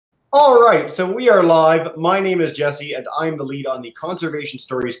All right, so we are live. My name is Jesse, and I'm the lead on the Conservation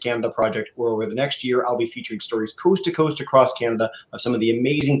Stories Canada project, where over the next year, I'll be featuring stories coast to coast across Canada of some of the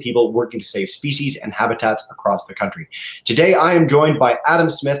amazing people working to save species and habitats across the country. Today, I am joined by Adam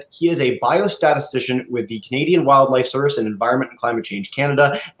Smith. He is a biostatistician with the Canadian Wildlife Service and Environment and Climate Change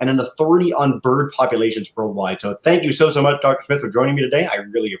Canada, and an authority on bird populations worldwide. So thank you so much, Dr. Smith, for joining me today. I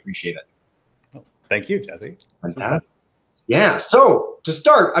really appreciate it. Thank you, Jesse. Fantastic. Yeah, so to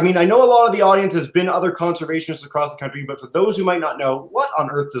start, I mean, I know a lot of the audience has been other conservationists across the country, but for those who might not know, what on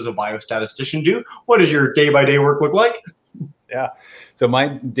earth does a biostatistician do? What does your day-by-day work look like? Yeah, so my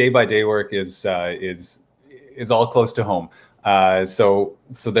day-by-day work is all close to home. So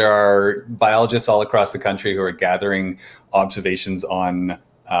there are biologists all across the country who are gathering observations on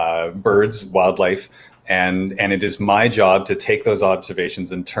birds, wildlife, and it is my job to take those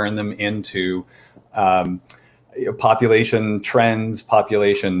observations and turn them into population trends,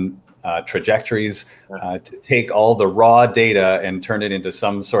 population trajectories, to take all the raw data and turn it into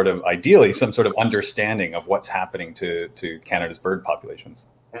some sort of, ideally, some sort of understanding of what's happening to Canada's bird populations.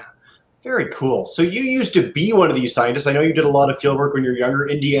 Yeah, very cool. So you used to be one of these scientists. I know you did a lot of field work when you were younger,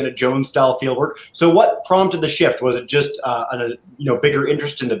 Indiana Jones style field work. So what prompted the shift? Was it just a bigger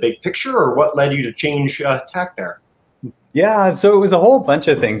interest in the big picture, or what led you to change tack there? Yeah, so it was a whole bunch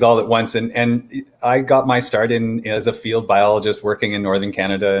of things all at once, and I got my start in as a field biologist working in northern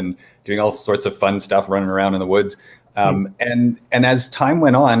Canada and doing all sorts of fun stuff, running around in the woods. And as time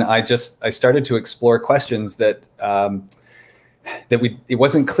went on, I started to explore questions that it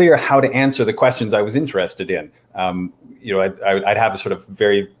wasn't clear how to answer the questions I was interested in. I'd have a sort of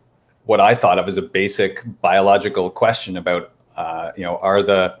what I thought of as a basic biological question about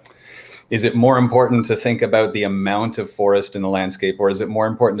is it more important to think about the amount of forest in the landscape, or is it more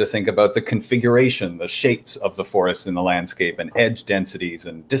important to think about the configuration, the shapes of the forest in the landscape, and edge densities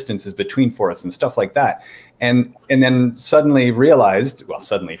and distances between forests and stuff like that? And then suddenly realized, well,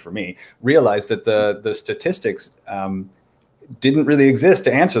 suddenly for me, realized that the statistics didn't really exist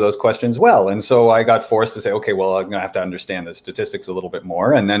to answer those questions well. And so I got forced to say, okay, well, I'm gonna have to understand the statistics a little bit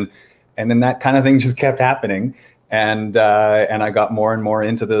more. And then that kind of thing just kept happening. And I got more and more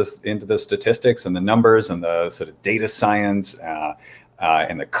into the statistics and the numbers and the sort of data science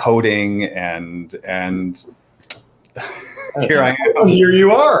and the coding and here I am. Here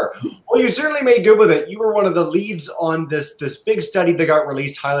you are. Well, you certainly made good with it. You were one of the leads on this big study that got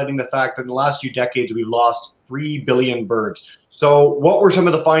released, highlighting the fact that in the last few decades we've lost 3 billion birds. So, what were some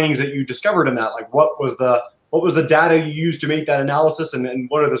of the findings that you discovered in that? Like, what was the data you used to make that analysis, and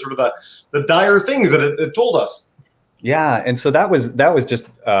what are the sort of the dire things that it told us? Yeah, and so that was just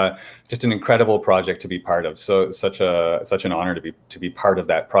an incredible project to be part of. So such an honor to be part of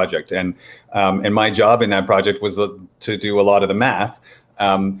that project. And my job in that project was to do a lot of the math.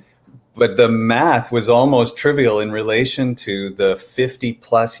 But the math was almost trivial in relation to the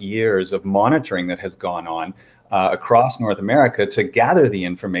 50+ years of monitoring that has gone on across North America to gather the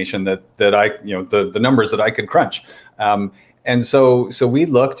information that I, the numbers that I could crunch. And so we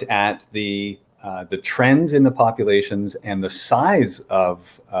looked at the trends in the populations and the size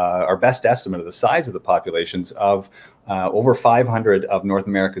of our best estimate of the size of the populations of over 500 of North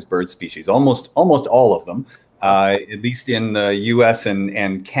America's bird species, almost all of them, at least in the US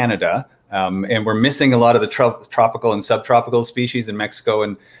and Canada. And we're missing a lot of the tropical and subtropical species in Mexico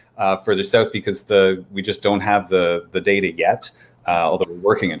and further south because we just don't have the data yet, although we're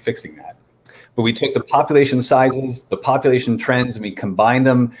working on fixing that. But we took the population sizes, the population trends, and we combined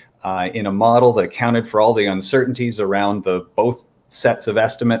them in a model that accounted for all the uncertainties around both sets of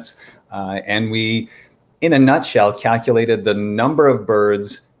estimates. And we, in a nutshell, calculated the number of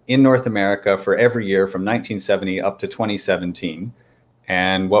birds in North America for every year from 1970 up to 2017.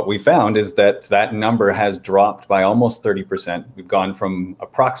 And what we found is that number has dropped by almost 30%. We've gone from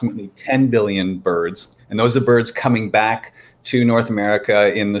approximately 10 billion birds, and those are birds coming back to North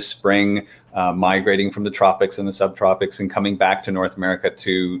America in the spring, migrating from the tropics and the subtropics and coming back to North America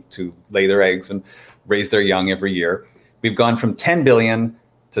to lay their eggs and raise their young every year. We've gone from 10 billion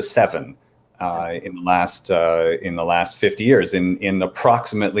to 7 in the last 50 years in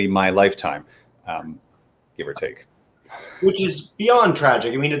approximately my lifetime, give or take. Which is beyond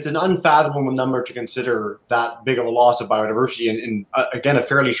tragic. I mean, it's an unfathomable number to consider that big of a loss of biodiversity in again, a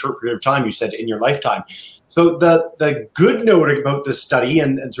fairly short period of time, you said, in your lifetime. So the good note about this study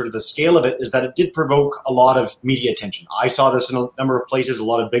and sort of the scale of it is that it did provoke a lot of media attention. I saw this in a number of places. A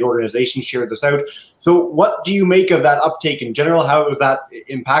lot of big organizations shared this out. So what do you make of that uptake in general? How is that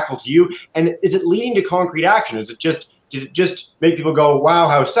impactful to you? And is it leading to concrete action? Did it just make people go, wow,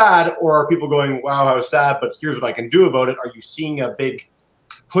 how sad? Or are people going, wow, how sad, but here's what I can do about it? Are you seeing a big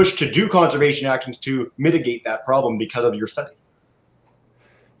pushed to do conservation actions to mitigate that problem because of your study?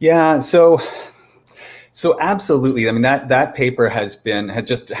 Yeah, so absolutely. I mean, that paper had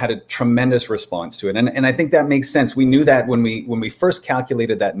just had a tremendous response to it, and I think that makes sense. We knew that when we first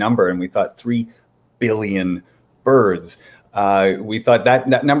calculated that number, and we thought 3 billion birds. We thought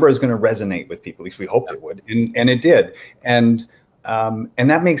that number is going to resonate with people. At least we hoped it would, and it did. And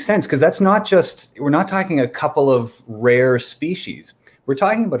that makes sense, because that's not just, we're not talking a couple of rare species. We're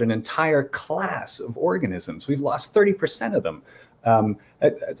talking about an entire class of organisms. We've lost 30% of them.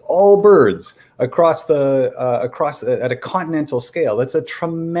 It's all birds across at a continental scale. That's a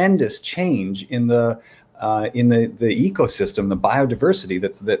tremendous change in the ecosystem, the biodiversity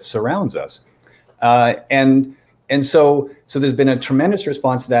that surrounds us, and so there's been a tremendous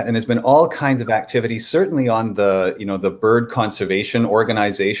response to that, and there's been all kinds of activity, certainly on the bird conservation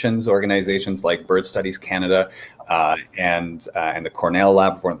organizations like Bird Studies Canada, and the Cornell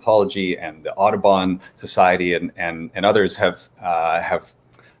Lab of Ornithology, and the Audubon Society, and others have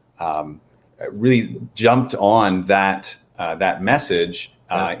really jumped on that message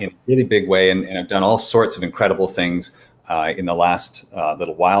in a really big way, and have done all sorts of incredible things in the last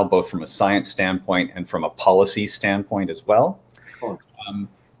little while, both from a science standpoint and from a policy standpoint as well. Cool.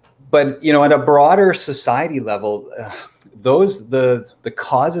 But at a broader society level, the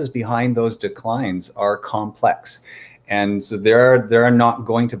causes behind those declines are complex, and so there are not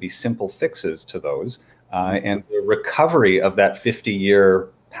going to be simple fixes to those. And the recovery of that 50-year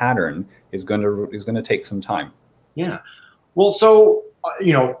pattern is going to take some time. Yeah. Well, so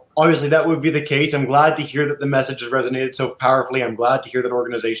obviously that would be the case. I'm glad to hear that the message has resonated so powerfully. I'm glad to hear that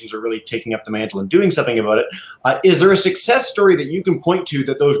organizations are really taking up the mantle and doing something about it. Is there a success story that you can point to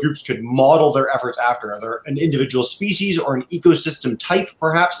that those groups could model their efforts after? Are there an individual species or an ecosystem type,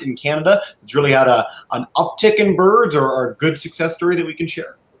 perhaps, in Canada that's really had an uptick in birds, or a good success story that we can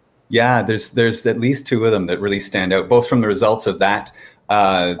share? Yeah, there's at least 2 of them that really stand out, both from the results of that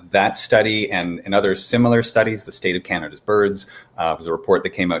study and other similar studies. The State of Canada's Birds was a report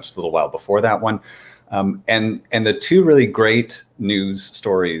that came out just a little while before that one. And the 2 really great news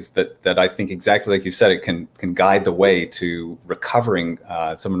stories that I think, exactly like you said, it can guide the way to recovering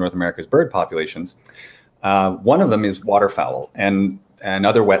some of North America's bird populations. One of them is waterfowl and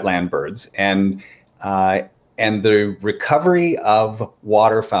other wetland birds. And the recovery of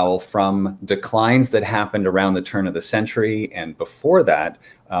waterfowl from declines that happened around the turn of the century and before that,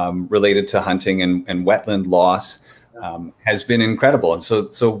 related to hunting and wetland loss, has been incredible. And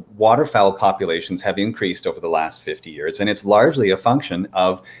so waterfowl populations have increased over the last 50 years, and it's largely a function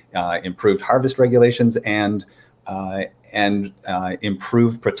of improved harvest regulations and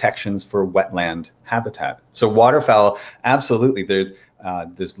improved protections for wetland habitat. So waterfowl, absolutely,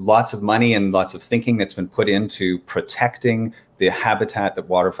 there's lots of money and lots of thinking that's been put into protecting the habitat that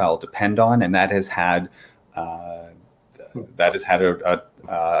waterfowl depend on, and that has had a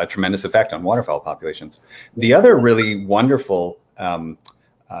tremendous effect on waterfowl populations. The other really wonderful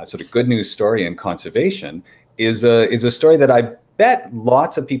sort of good news story in conservation is a story that I bet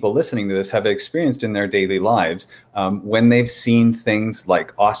lots of people listening to this have experienced in their daily lives, when they've seen things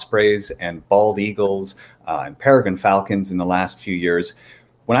like ospreys and bald eagles and peregrine falcons in the last few years.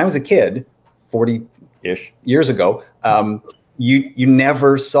 When I was a kid, 40-ish years ago, you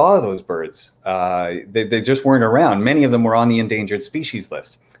never saw those birds. They just weren't around. Many of them were on the endangered species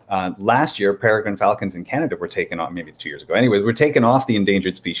list. Last year, peregrine falcons in Canada were taken off, maybe it's 2 years ago. Anyways, were taken off the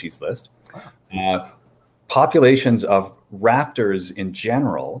endangered species list. Populations of raptors in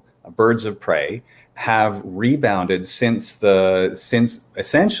general, birds of prey, have rebounded since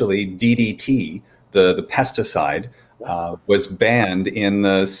essentially DDT, the pesticide, was banned in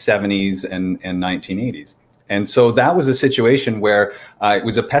the 70s and 1980s. And so that was a situation where it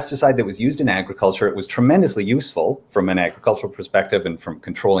was a pesticide that was used in agriculture. It was tremendously useful from an agricultural perspective and from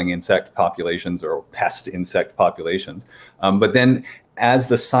controlling insect populations or pest insect populations. But then as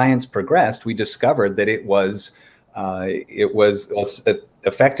the science progressed, we discovered that it was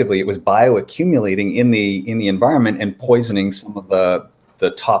effectively, it was bioaccumulating in the environment and poisoning some of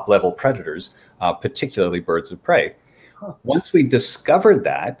the top level predators, particularly birds of prey. Once we discovered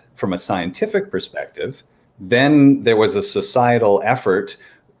that from a scientific perspective, then there was a societal effort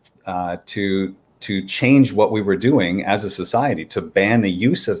to change what we were doing as a society, to ban the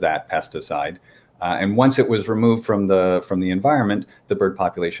use of that pesticide. And once it was removed from the environment, the bird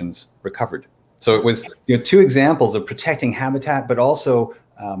populations recovered. So it was 2 examples of protecting habitat, but also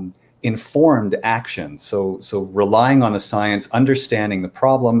informed action. So relying on the science, understanding the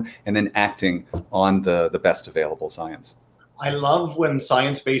problem, and then acting on the best available science. I love when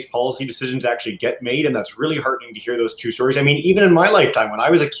science-based policy decisions actually get made, and that's really heartening to hear those two stories. I mean, even in my lifetime, when I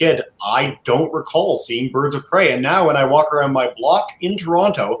was a kid, I don't recall seeing birds of prey. And now when I walk around my block in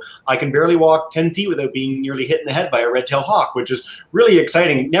Toronto, I can barely walk 10 feet without being nearly hit in the head by a red-tailed hawk, which is really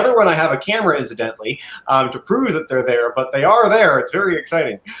exciting. Never when I have a camera, incidentally, to prove that they're there, but they are there. It's very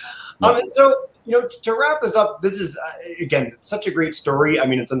exciting. And so, to wrap this up, this is, again, such a great story. I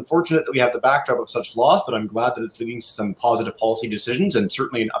mean, it's unfortunate that we have the backdrop of such loss, but I'm glad that it's leading to some positive policy decisions and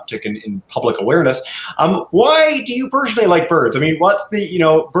certainly an uptick in public awareness. Why do you personally like birds? I mean, what's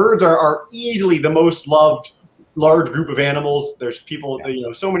the, birds are easily the most loved large group of animals. There's people,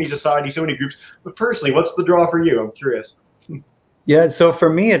 so many societies, so many groups. But personally, what's the draw for you? I'm curious. Yeah, so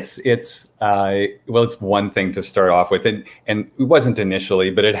for me, it's one thing to start off with, and it wasn't initially,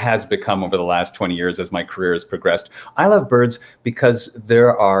 but it has become over the last 20 years as my career has progressed. I love birds because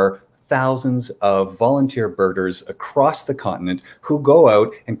there are thousands of volunteer birders across the continent who go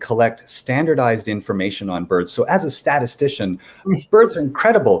out and collect standardized information on birds. So as a statistician, birds are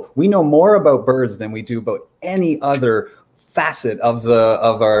incredible. We know more about birds than we do about any other facet of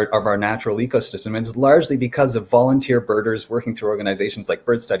our natural ecosystem. And it's largely because of volunteer birders working through organizations like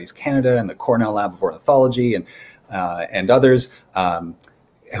Bird Studies Canada and the Cornell Lab of Ornithology and others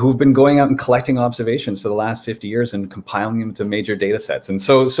who've been going out and collecting observations for the last 50 years and compiling them to major data sets. And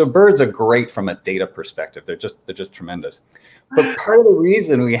so birds are great from a data perspective. They're just tremendous. But part of the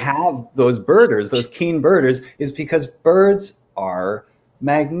reason we have those birders, those keen birders, is because birds are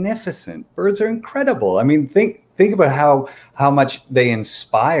magnificent. Birds are incredible. I mean, think about how much they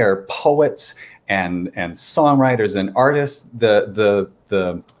inspire poets and songwriters and artists. The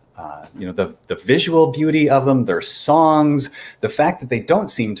visual beauty of them, their songs, the fact that they don't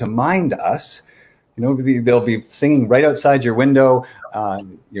seem to mind us. They'll be singing right outside your window.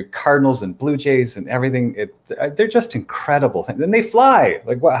 Your cardinals and blue jays and everything. They're just incredible things. And they fly.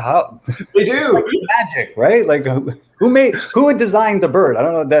 Like, what? How they do? Like magic, right? Like, who would design the bird? I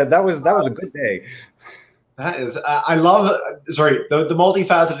don't know. That was a good day. That is, I love, sorry, the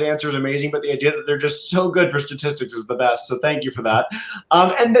multifaceted answer is amazing, but the idea that they're just so good for statistics is the best. So thank you for that.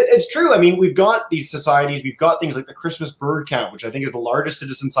 And it's true. I mean, we've got these societies, we've got things like the Christmas bird count, which I think is the largest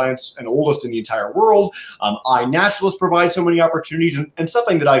citizen science and oldest in the entire world. iNaturalist provides so many opportunities, and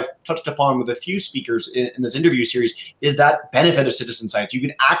something that I've touched upon with a few speakers in this interview series is that benefit of citizen science. You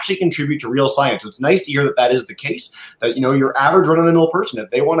can actually contribute to real science. So it's nice to hear that that is the case, that, your average run-of-the-mill person,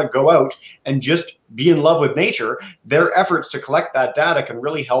 if they want to go out and just be in love with nature, their efforts to collect that data can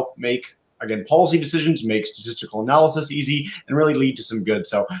really help make, again, policy decisions, make statistical analysis easy, and really lead to some good.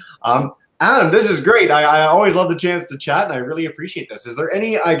 So, Adam, this is great. I always love the chance to chat, and I really appreciate this. Is there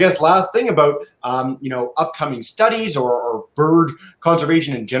any, I guess, last thing about, upcoming studies or bird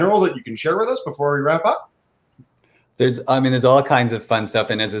conservation in general that you can share with us before we wrap up? There's all kinds of fun stuff.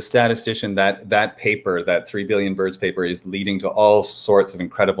 And as a statistician, that paper, that 3 billion birds paper, is leading to all sorts of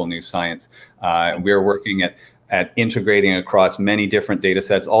incredible new science. We're working at integrating across many different data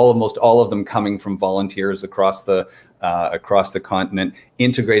sets, almost all of them coming from volunteers across the continent,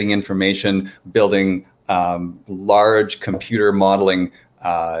 integrating information, building large computer modeling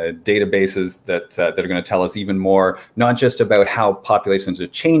databases that are going to tell us even more, not just about how populations are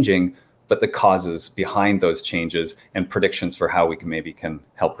changing, but the causes behind those changes and predictions for how we can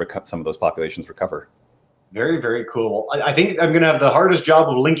help some of those populations recover. Very, very cool. I think I'm going to have the hardest job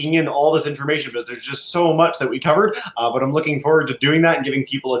of linking in all this information because there's just so much that we covered, but I'm looking forward to doing that and giving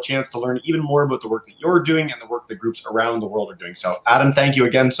people a chance to learn even more about the work that you're doing and the work that groups around the world are doing. So Adam, thank you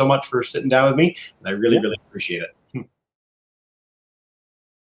again so much for sitting down with me, and I really, really appreciate it.